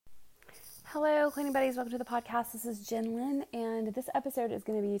Hello, cleaning buddies. Welcome to the podcast. This is Jenlyn, and this episode is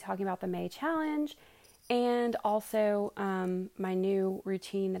going to be talking about the May challenge and also my new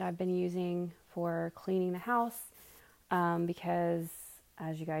routine that I've been using for cleaning the house because,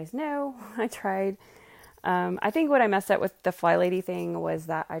 as you guys know, I tried. I think what I messed up with the Fly Lady thing was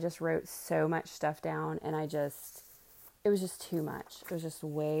that I just wrote so much stuff down, and it was just too much. It was just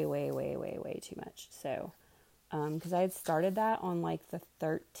way too much. So. Because I had started that on like the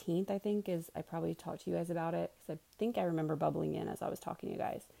 13th, I think, I probably talked to you guys about it. Because I think I remember bubbling in as I was talking to you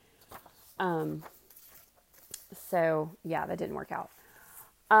guys. So yeah, that didn't work out.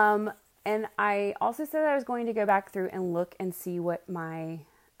 And I also said that I was going to go back through and look and see what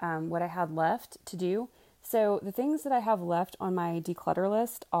what I had left to do. So the things that I have left on my declutter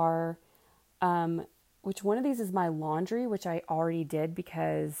list are, which one of these is my laundry, which I already did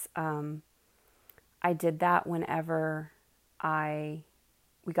because, I did that whenever we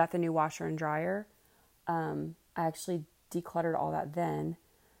got the new washer and dryer. I actually decluttered all that then.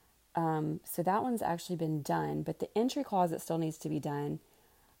 So that one's actually been done, but the entry closet still needs to be done.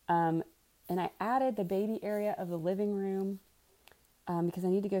 And I added the baby area of the living room, because I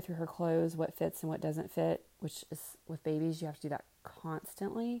need to go through her clothes, what fits and what doesn't fit, which is with babies, you have to do that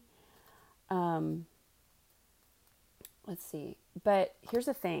constantly. Let's see. But here's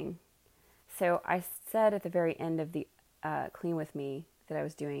the thing. So I said at the very end of the Clean With Me that I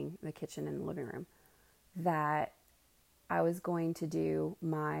was doing the kitchen and the living room that I was going to do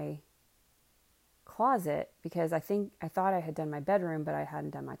my closet because I thought I had done my bedroom, but I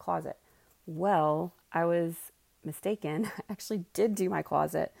hadn't done my closet. Well, I was mistaken. I actually did do my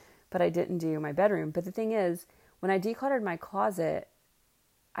closet, but I didn't do my bedroom. But the thing is, when I decluttered my closet,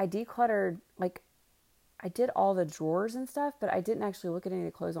 I decluttered, like, I did all the drawers and stuff, but I didn't actually look at any of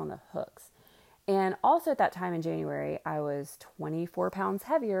the clothes on the hooks. And also at that time in January, I was 24 pounds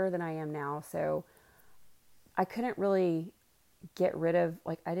heavier than I am now. So I couldn't really get rid of,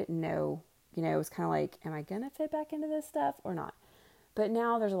 like, I didn't know, it was kind of like, am I going to fit back into this stuff or not? But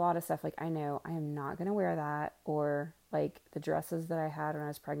now there's a lot of stuff, like, I know I am not going to wear that, or like the dresses that I had when I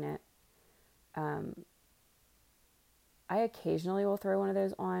was pregnant. I occasionally will throw one of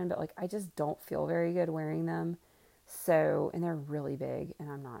those on, but like, I just don't feel very good wearing them. So, and they're really big, and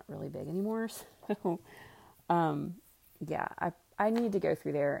I'm not really big anymore. So, yeah, I need to go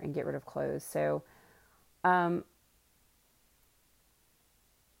through there and get rid of clothes. So, I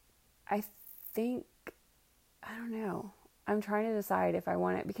think, I don't know. I'm trying to decide if I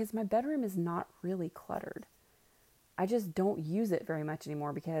want it because my bedroom is not really cluttered. I just don't use it very much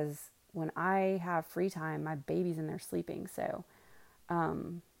anymore because when I have free time, my baby's in there sleeping. So,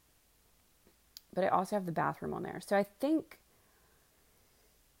 but I also have the bathroom on there. So I think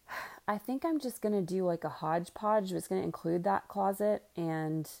I'm just going to do like a hodgepodge. It's going to include that closet.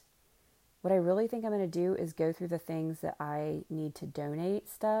 And what I really think I'm going to do is go through the things that I need to donate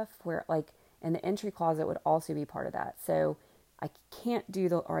stuff where, like, and the entry closet would also be part of that. So I can't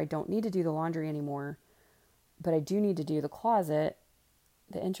do I don't need to do the laundry anymore, but I do need to do the closet,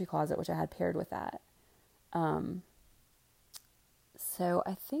 the entry closet, which I had paired with that. So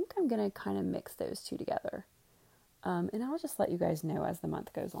I think I'm going to kind of mix those two together. And I'll just let you guys know as the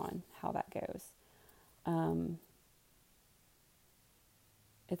month goes on how that goes.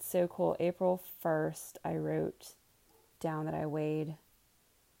 It's so cool. April 1st, I wrote down that I weighed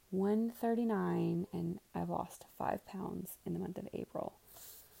 139 and I've lost 5 pounds in the month of April.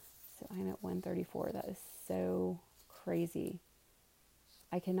 So I'm at 134. That is so crazy.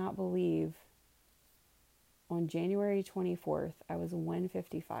 I cannot believe on January 24th, I was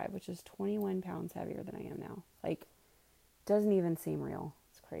 155, which is 21 pounds heavier than I am now. Like, doesn't even seem real.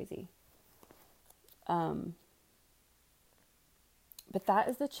 It's crazy. But that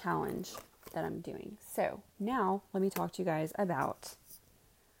is the challenge that I'm doing. So now let me talk to you guys about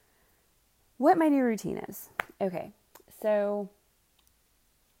what my new routine is. Okay, so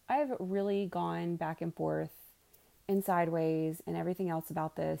I've really gone back and forth and sideways and everything else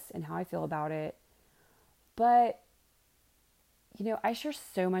about this and how I feel about it. But, I share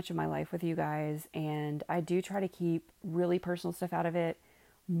so much of my life with you guys, and I do try to keep really personal stuff out of it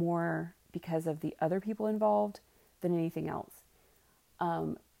more because of the other people involved than anything else.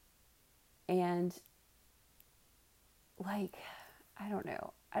 And like, I don't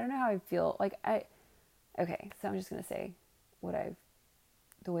know how I feel. Like okay, so I'm just going to say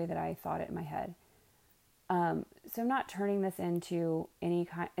the way that I thought it in my head. So I'm not turning this into any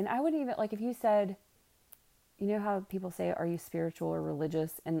kind, and I wouldn't even, like, if you said, you know how people say, are you spiritual or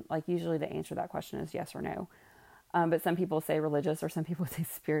religious? And like, usually the answer to that question is yes or no. But some people say religious or some people say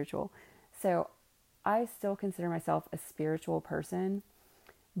spiritual. So I still consider myself a spiritual person.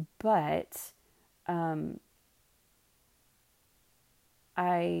 But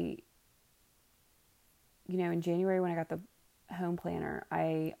I, in January when I got the home planner,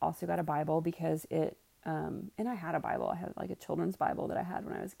 I also got a Bible because and I had a Bible. I had like a children's Bible that I had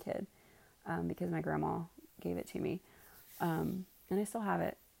when I was a kid because my grandma gave it to me. And I still have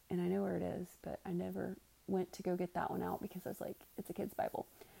it and I know where it is, but I never went to go get that one out because I was like, it's a kid's Bible.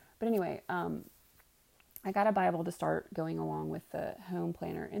 But anyway, I got a Bible to start going along with the home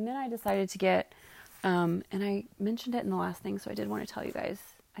planner. And then I decided to get, and I mentioned it in the last thing, so I did want to tell you guys,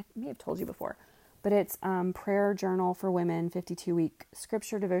 I may have told you before, but it's Prayer Journal for Women, 52-week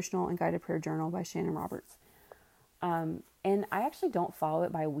scripture, devotional, and guided prayer journal by Shannon Roberts. And I actually don't follow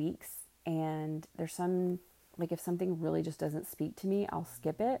it by weeks. And there's some, like if something really just doesn't speak to me, I'll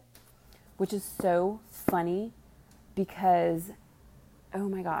skip it, which is so funny because, oh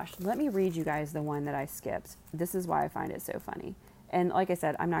my gosh, let me read you guys the one that I skipped. This is why I find it so funny. And like I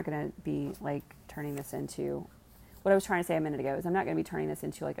said, I'm not going to be like turning this into, what I was trying to say a minute ago is I'm not going to be turning this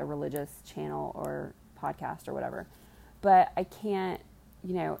into like a religious channel or podcast or whatever. But I can't,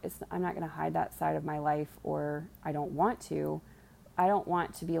 I'm not going to hide that side of my life, or I don't want to. I don't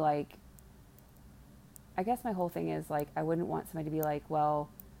want to be like, I guess my whole thing is like, I wouldn't want somebody to be like, well,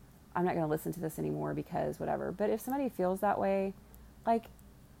 I'm not going to listen to this anymore because whatever. But if somebody feels that way, like,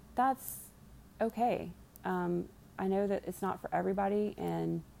 that's okay. I know that it's not for everybody.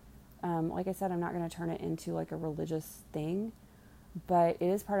 And like I said, I'm not going to turn it into like a religious thing, but it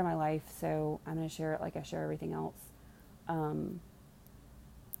is part of my life. So I'm going to share it like I share everything else. And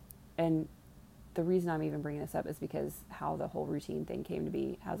the reason I'm even bringing this up is because how the whole routine thing came to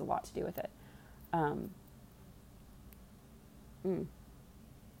be has a lot to do with it.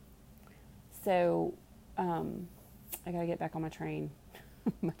 So, I gotta get back on my train.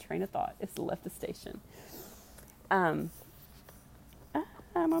 My train of thought is left the station. I'm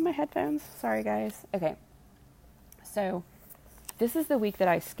on my headphones. Sorry, guys. Okay. So, this is the week that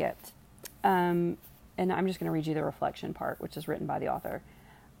I skipped. And I'm just going to read you the reflection part, which is written by the author.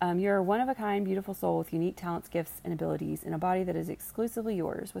 You're a one-of-a-kind, beautiful soul with unique talents, gifts, and abilities in a body that is exclusively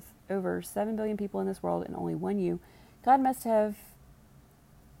yours. With over 7 billion people in this world and only one you, God must have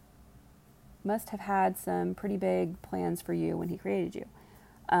had some pretty big plans for you when he created you.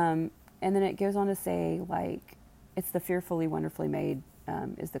 And then it goes on to say, like, it's the fearfully, wonderfully made,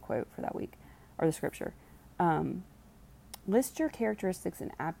 is the quote for that week, or the scripture. List your characteristics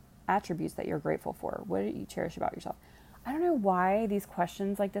and attributes that you're grateful for. What do you cherish about yourself? I don't know why these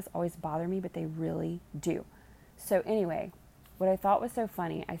questions like this always bother me, but they really do. So anyway, what I thought was so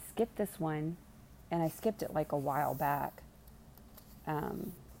funny, I skipped this one, and I skipped it like a while back,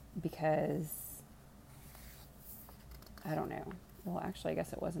 because, I don't know. Well, actually, I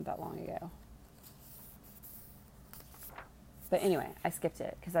guess it wasn't that long ago. But anyway, I skipped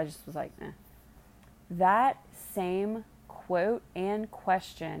it because I just was like, eh. That same quote and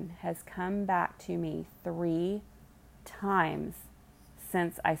question has come back to me 3 times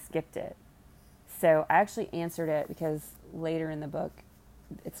since I skipped it. So I actually answered it because later in the book,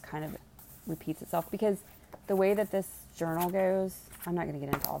 it's kind of repeats itself, because the way that this journal goes, I'm not going to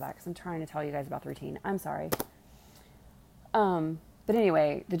get into all that because I'm trying to tell you guys about the routine. I'm sorry. But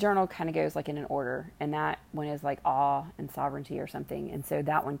anyway, the journal kind of goes like in an order, and that one is like awe and sovereignty or something. And so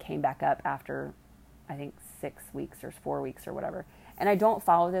that one came back up after, I think 6 weeks or 4 weeks or whatever. And I don't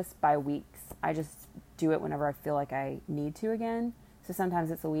follow this by weeks. I just do it whenever I feel like I need to again. So sometimes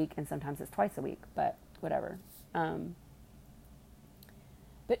it's a week and sometimes it's twice a week, but whatever. But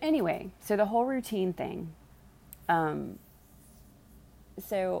anyway, so the whole routine thing.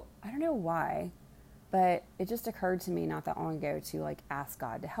 So I don't know why, but it just occurred to me not that long ago to like ask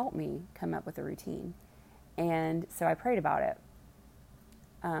God to help me come up with a routine. And so I prayed about it.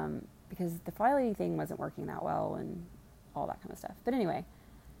 Because the filing thing wasn't working that well and all that kind of stuff. But anyway,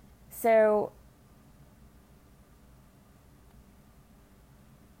 so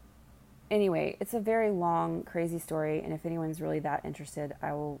it's a very long, crazy story. And if anyone's really that interested,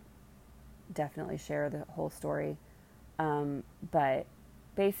 I will definitely share the whole story. But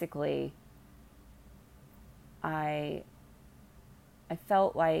basically, I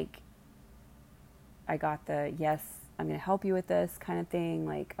felt like I got the yes, I'm going to help you with this kind of thing.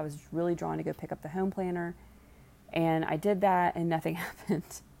 Like, I was really drawn to go pick up the home planner, and I did that and nothing happened.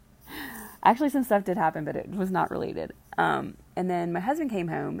 Actually, some stuff did happen, but it was not related. And then my husband came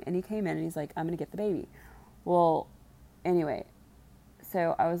home, and he came in and he's like, I'm going to get the baby. Well, anyway,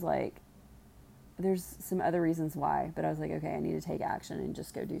 so I was like, there's some other reasons why, but I was like, okay, I need to take action and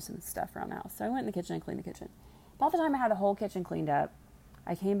just go do some stuff around the house. So I went in the kitchen and cleaned the kitchen. About the time I had the whole kitchen cleaned up,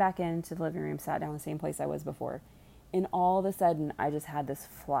 I came back into the living room, sat down the same place I was before. And all of a sudden, I just had this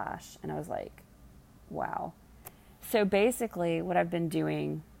flash, and I was like, wow. So basically, what I've been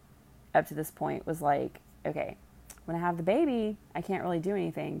doing up to this point was like, okay, when I have the baby, I can't really do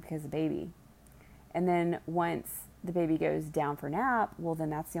anything because of the baby. And then once the baby goes down for nap, well, then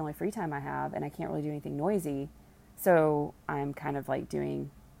that's the only free time I have, and I can't really do anything noisy. So I'm kind of like doing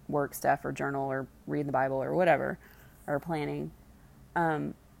work stuff or journal or read the Bible or whatever, or planning.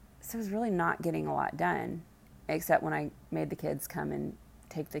 So I was really not getting a lot done, except when I made the kids come and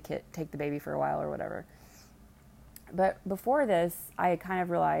take the baby for a while or whatever. But before this, I had kind of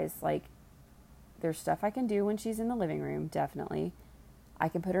realized, like, there's stuff I can do when she's in the living room, definitely. I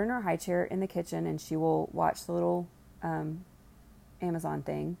can put her in her high chair in the kitchen and she will watch the little Amazon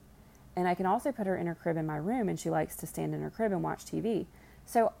thing. And I can also put her in her crib in my room, and she likes to stand in her crib and watch TV.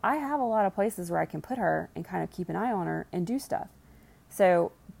 So I have a lot of places where I can put her and kind of keep an eye on her and do stuff.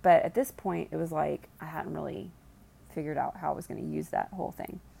 So, but at this point, it was like I hadn't really figured out how I was going to use that whole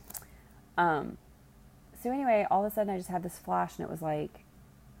thing. So anyway, all of a sudden I just had this flash, and it was like,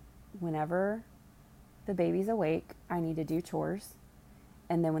 whenever the baby's awake, I need to do chores.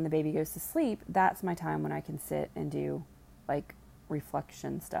 And then when the baby goes to sleep, that's my time when I can sit and do like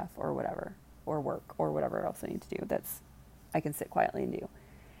reflection stuff or whatever, or work or whatever else I need to do. I can sit quietly and do.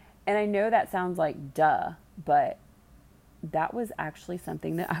 And I know that sounds like duh, but that was actually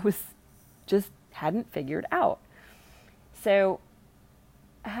something that I just hadn't figured out. So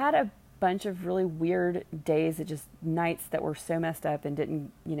I had a bunch of really weird days, nights that were so messed up and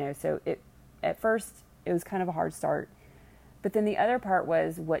didn't, so at first it was kind of a hard start. But then the other part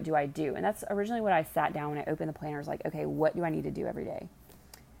was, what do I do? And that's originally what I sat down when I opened the planner. I was like, okay, what do I need to do every day?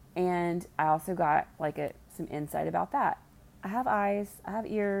 And I also got like some insight about that. I have eyes, I have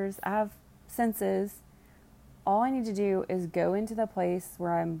ears, I have senses. All I need to do is go into the place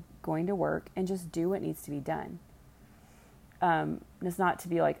where I'm going to work and just do what needs to be done. It's not to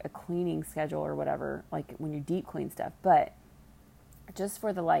be like a cleaning schedule or whatever, like when you deep clean stuff, but just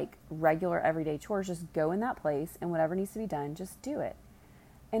for the like regular everyday chores, just go in that place and whatever needs to be done, just do it.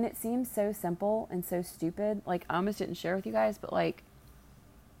 And it seems so simple and so stupid. Like, I almost didn't share with you guys, but like,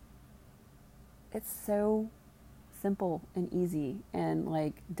 it's so simple and easy and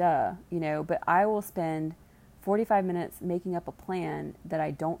like, duh, but I will spend 45 minutes making up a plan that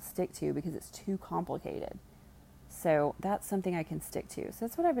I don't stick to because it's too complicated. So that's something I can stick to. So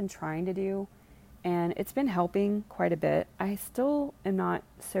that's what I've been trying to do. And it's been helping quite a bit. I still am not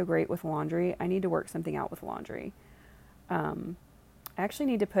so great with laundry. I need to work something out with laundry. I actually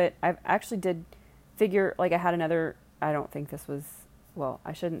need to I had another, I don't think this was, well,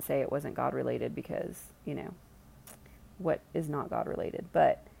 I shouldn't say it wasn't God related because, what is not God related.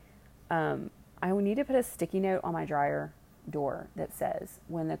 But I will need to put a sticky note on my dryer door that says,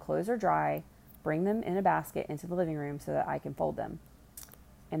 when the clothes are dry, bring them in a basket into the living room so that I can fold them.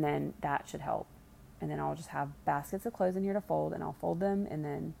 And then that should help. And then I'll just have baskets of clothes in here to fold, and I'll fold them, and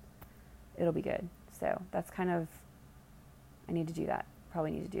then it'll be good. So that's I need to do that. Probably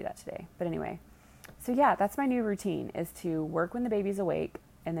need to do that today. But anyway, so yeah, that's my new routine, is to work when the baby's awake,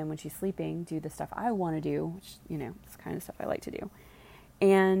 and then when she's sleeping, do the stuff I want to do, which, it's kind of stuff I like to do.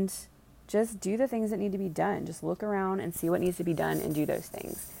 And just do the things that need to be done. Just look around and see what needs to be done and do those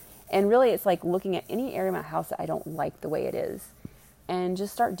things. And really, it's like looking at any area of my house that I don't like the way it is and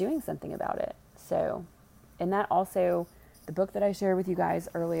just start doing something about it. So, and that also, the book that I shared with you guys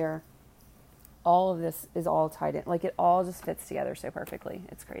earlier, all of this is all tied in. Like, it all just fits together so perfectly.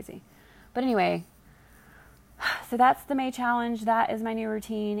 It's crazy. But anyway, so that's the May challenge. That is my new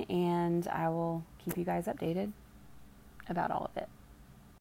routine, and I will keep you guys updated about all of it.